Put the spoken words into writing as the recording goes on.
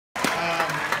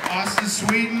to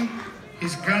Sweden.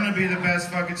 He's gonna be the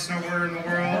best fucking snowboarder in the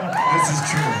world. This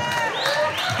is true.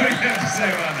 What do you have to say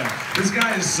about that? This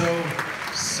guy is so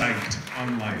psyched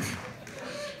on life.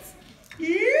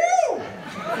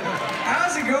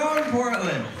 How's it going,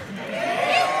 Portland?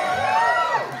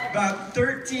 About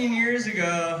 13 years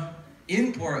ago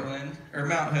in Portland, or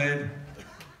Mount Hood,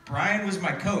 Brian was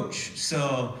my coach.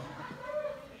 So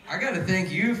I gotta thank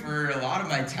you for a lot of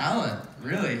my talent,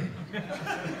 really.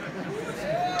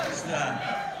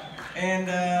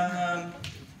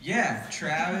 Yeah,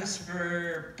 Travis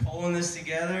for pulling this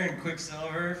together, and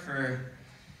Quicksilver for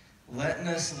letting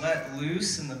us let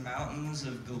loose in the mountains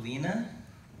of Galena.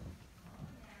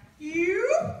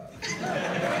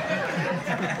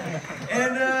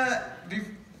 And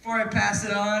before I pass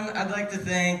it on, I'd like to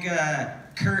thank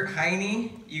Kurt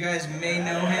Heine. You guys may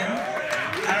know him.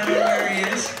 I don't know where he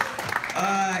is.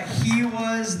 He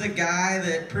was the guy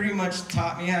that pretty much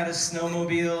taught me how to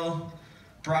snowmobile,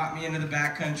 brought me into the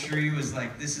backcountry, was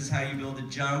like, this is how you build a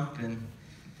jump, and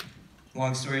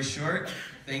long story short,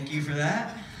 thank you for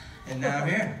that, and now I'm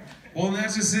here. Well, and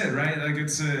that's just it, right? Like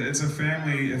it's a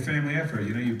family effort.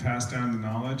 You know, you pass down the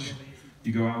knowledge,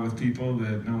 you go out with people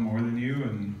that know more than you,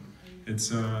 and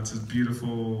it's a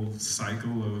beautiful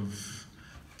cycle of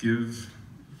give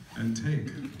and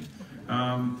take.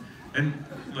 And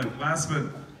look, last but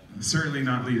certainly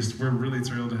not least, we're really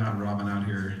thrilled to have Robin out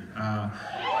here.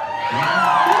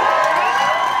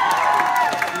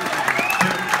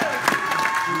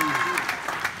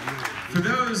 For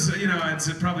those, you know, it's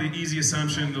a probably easy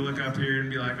assumption to look up here and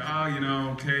be like, oh, you know,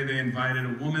 okay, they invited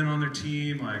a woman on their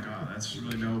team, like, oh, that's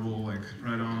really noble, like,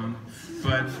 right on.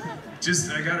 But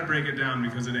just, I gotta break it down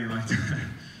because it ain't like that.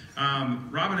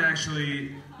 Robin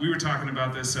actually, we were talking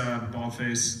about this bald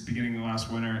face beginning of last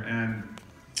winter, and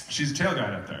she's a tail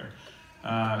guide up there.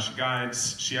 She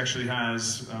guides, she actually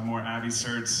has more Abbey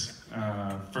certs,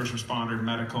 first responder,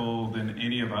 medical than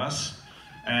any of us.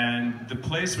 And the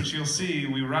place which you'll see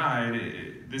we ride,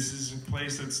 this is a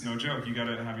place that's no joke. You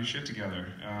gotta have your shit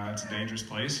together. It's a dangerous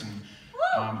place, and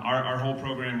our whole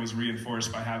program was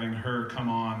reinforced by having her come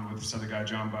on with this other guy,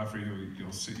 John Buffrey, who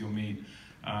you'll meet.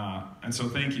 And so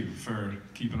thank you for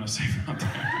keeping us safe out there.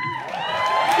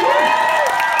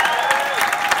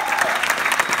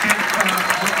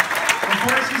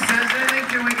 Before she says anything,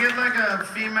 can we get like a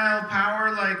female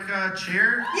power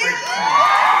cheer? Yeah!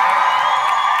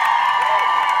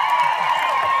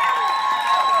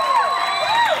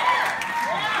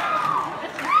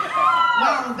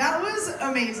 Wow, that was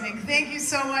amazing. Thank you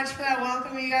so much for that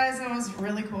welcome, you guys. That was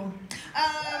really cool.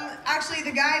 Actually,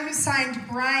 the guy who signed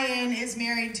Brian is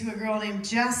married to a girl named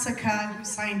Jessica who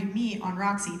signed me on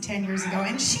Roxy 10 years ago,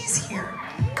 and she's here.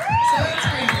 So that's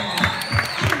pretty cool.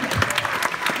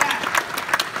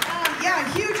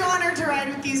 Yeah, huge honor to ride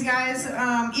with these guys.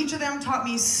 Each of them taught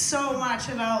me so much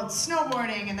about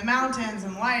snowboarding and the mountains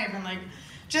and life, and I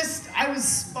was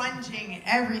sponging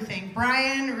everything.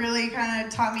 Brian really kind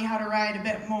of taught me how to ride a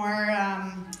bit more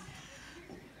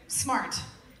smart.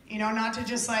 You know, not to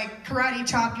just karate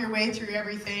chop your way through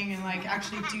everything and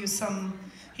actually do some,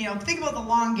 think about the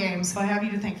long game. So I have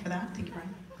you to thank for that. Thank you,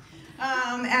 Brian.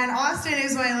 And Austin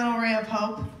is my little ray of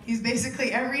hope. He's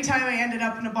basically, every time I ended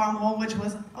up in a bomb hole, which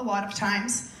was a lot of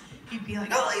times, he'd be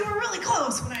like, oh, you were really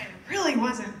close, when I really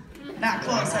wasn't that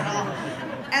close at all.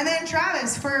 And then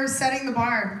Travis for setting the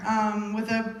bar with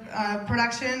a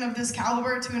production of this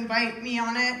caliber to invite me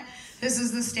on it. This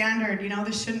is the standard,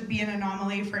 this shouldn't be an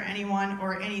anomaly for anyone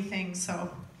or anything.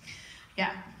 So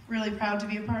yeah, really proud to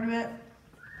be a part of it.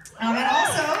 And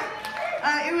also,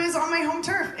 it was on my home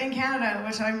turf in Canada,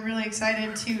 which I'm really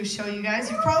excited to show you guys.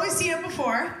 You've probably seen it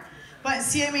before, but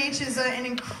CMH is an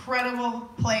incredible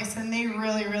place, and they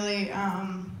really, really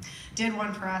did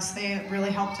one for us. They really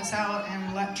helped us out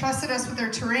and trusted us with their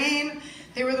terrain.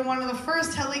 They were one of the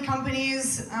first heli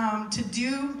companies to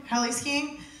do heli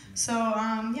skiing. So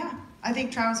yeah, I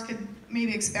think Travis could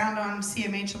maybe expand on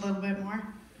CMH a little bit more.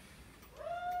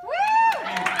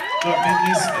 Look,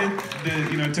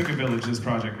 it took a village, this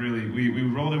project, really. We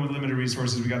rolled in with limited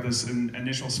resources. We got this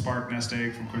initial spark nest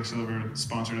egg from Quicksilver,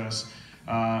 sponsored us,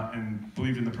 and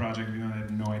believed in the project, I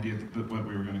had no idea what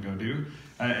we were going to go do.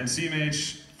 And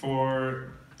CMH,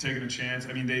 for taking a chance,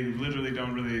 they literally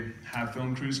don't really have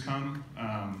film crews come,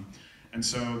 and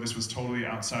so this was totally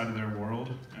outside of their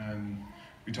world, and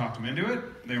we talked them into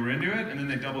it, they were into it, and then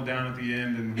they doubled down at the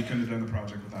end, and we couldn't have done the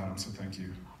project without them, so thank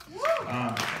you.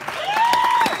 Thanks.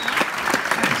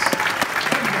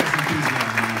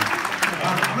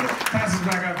 I'm going to pass this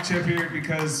back up to Chip here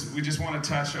because we just want to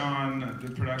touch on the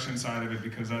production side of it,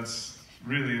 because that's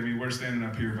really, we're standing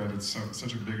up here, but it's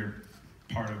such a bigger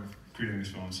part of creating these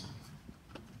films.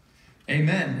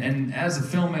 Amen. And as a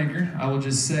filmmaker, I will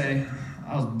just say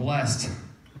I was blessed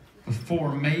with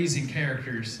 4 amazing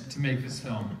characters to make this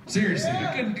film. Seriously,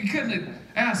 you couldn't have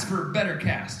asked for a better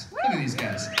cast. Look at these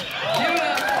guys. Give it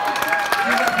up.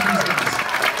 Give it up for these guys.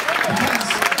 Because,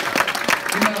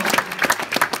 you know,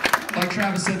 like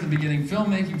Travis said at the beginning,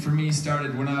 filmmaking for me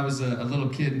started when I was a little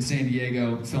kid in San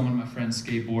Diego, filming my friends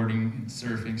skateboarding,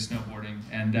 surfing, snowboarding,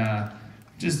 and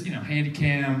just, you know, handy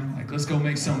cam, like, let's go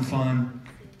make something fun.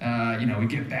 You know, we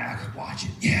get back, watch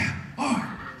it, yeah,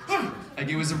 like,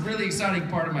 it was a really exciting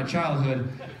part of my childhood,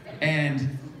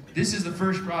 and this is the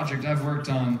first project I've worked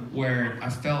on where I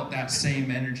felt that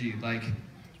same energy, like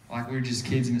we were just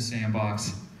kids in a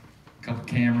sandbox, a couple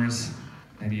cameras,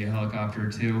 maybe a helicopter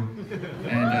or 2,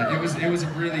 and it was a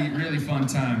really fun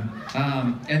time.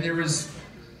 And there was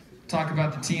talk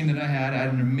about the team that I had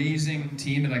an amazing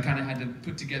team that I kind of had to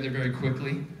put together very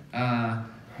quickly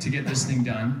to get this thing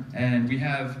done. And we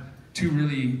have 2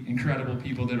 really incredible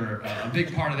people that are a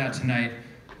big part of that tonight.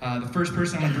 The first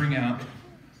person I'm gonna bring out,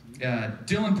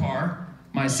 Dylan Parr,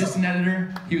 my assistant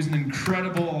editor. He was an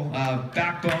incredible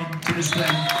backbone to this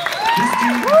thing. This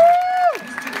dude,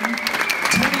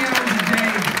 20 hours a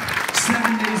day,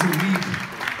 7 days a week,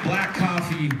 black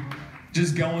coffee,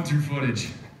 just going through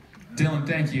footage. Dylan,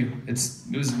 thank you.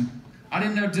 I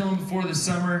didn't know Dylan before this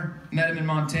summer, met him in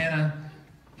Montana.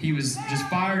 He was just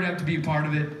fired up to be a part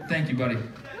of it. Thank you, buddy.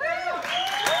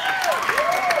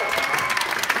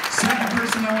 Second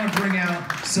person I want to bring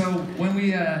out. So when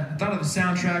we thought of the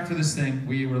soundtrack for this thing,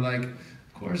 we were like,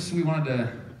 of course, we wanted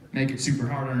to make it super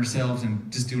hard on ourselves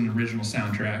and just do an original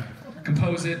soundtrack,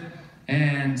 compose it.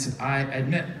 And I'd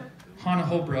met Hannah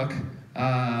Holbrook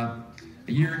a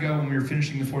year ago when we were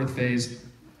finishing the 4th phase.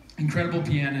 Incredible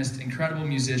pianist, incredible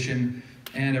musician.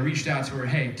 And I reached out to her,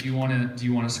 hey, do you want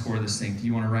to score this thing? Do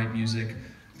you want to write music?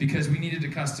 Because we needed to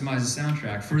customize the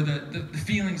soundtrack for the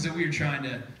feelings that we were trying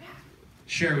to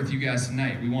share with you guys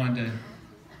tonight. We wanted to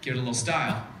give it a little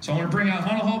style. So I want to bring out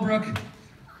Hannah Holbrook.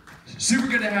 Super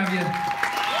good to have you.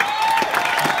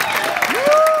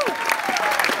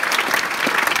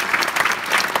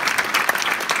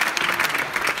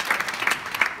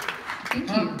 Thank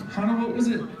you. Hannah, what was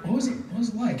it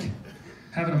like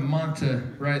having a month to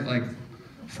write like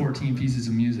 14 pieces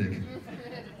of music?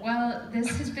 Well, this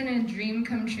has been a dream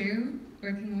come true,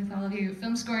 working with all of you.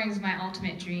 Film scoring is my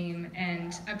ultimate dream,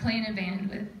 and I play in a band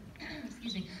with,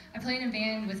 excuse me, I play in a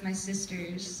band with my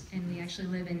sisters, and we actually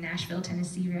live in Nashville,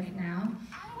 Tennessee right now.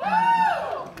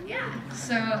 Yeah,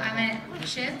 so I met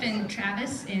Chip and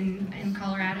Travis in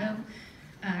Colorado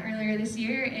earlier this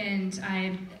year, and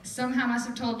I somehow must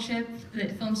have told Chip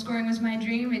that film scoring was my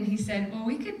dream, and he said, well,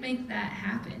 we could make that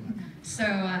happen. So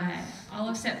all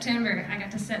of September, I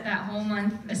got to set that whole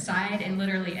month aside, and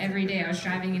literally every day I was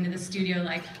driving into the studio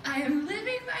like, I am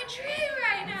living my dream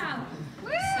right now.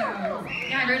 So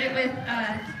yeah, I wrote it with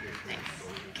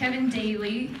Kevin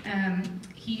Daly.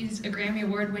 He's a Grammy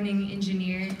Award-winning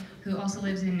engineer who also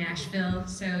lives in Nashville.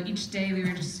 So each day we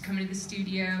were just coming to the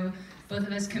studio, both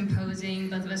of us composing,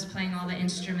 both of us playing all the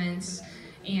instruments,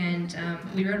 and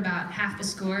we wrote about half the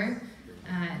score.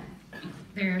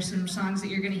 There are some songs that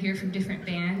you're going to hear from different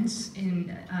bands,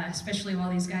 and especially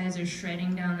while these guys are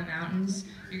shredding down the mountains.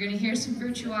 You're going to hear some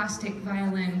virtuosic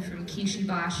violin from Kishi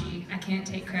Bashi. I can't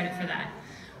take credit for that.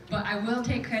 But I will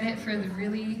take credit for the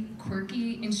really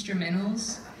quirky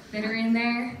instrumentals that are in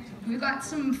there. We've got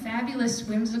some fabulous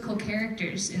whimsical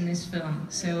characters in this film,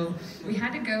 so we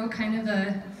had to go kind of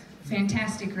a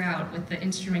fantastic route with the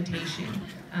instrumentation.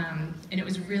 And it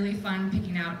was really fun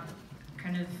picking out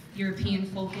kind of European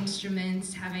folk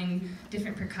instruments, having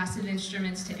different percussive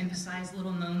instruments to emphasize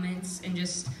little moments, and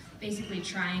just basically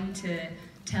trying to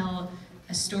tell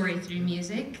a story through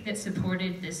music that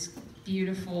supported this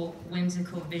beautiful,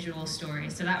 whimsical visual story.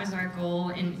 So that was our goal,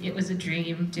 and it was a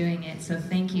dream doing it. So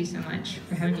thank you so much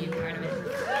for having me a part of it.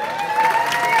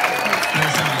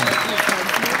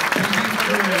 Thank you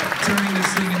for turning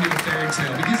this thing into a fairy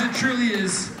tale, because it truly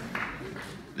is.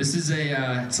 This is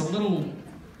it's a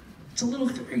little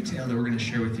fairy tale that we're going to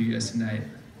share with you guys tonight.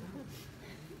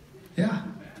 Yeah,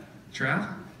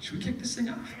 Trav, should we kick this thing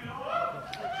off?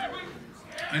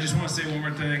 I just want to say one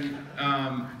more thing.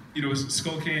 You know,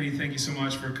 Skull Candy, thank you so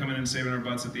much for coming and saving our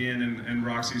butts at the end, and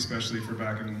Roxy especially for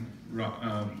backing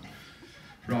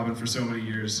Robin for so many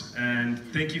years. And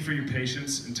thank you for your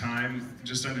patience and time.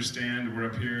 Just understand we're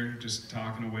up here just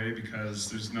talking away because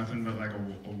there's nothing but like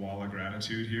a wall of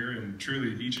gratitude here. And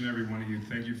truly, each and every one of you,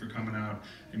 thank you for coming out.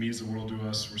 It means the world to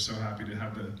us. We're so happy to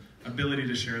have the ability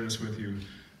to share this with you.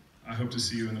 I hope to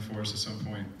see you in the forest at some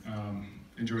point.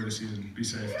 Enjoy the season. Be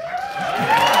safe.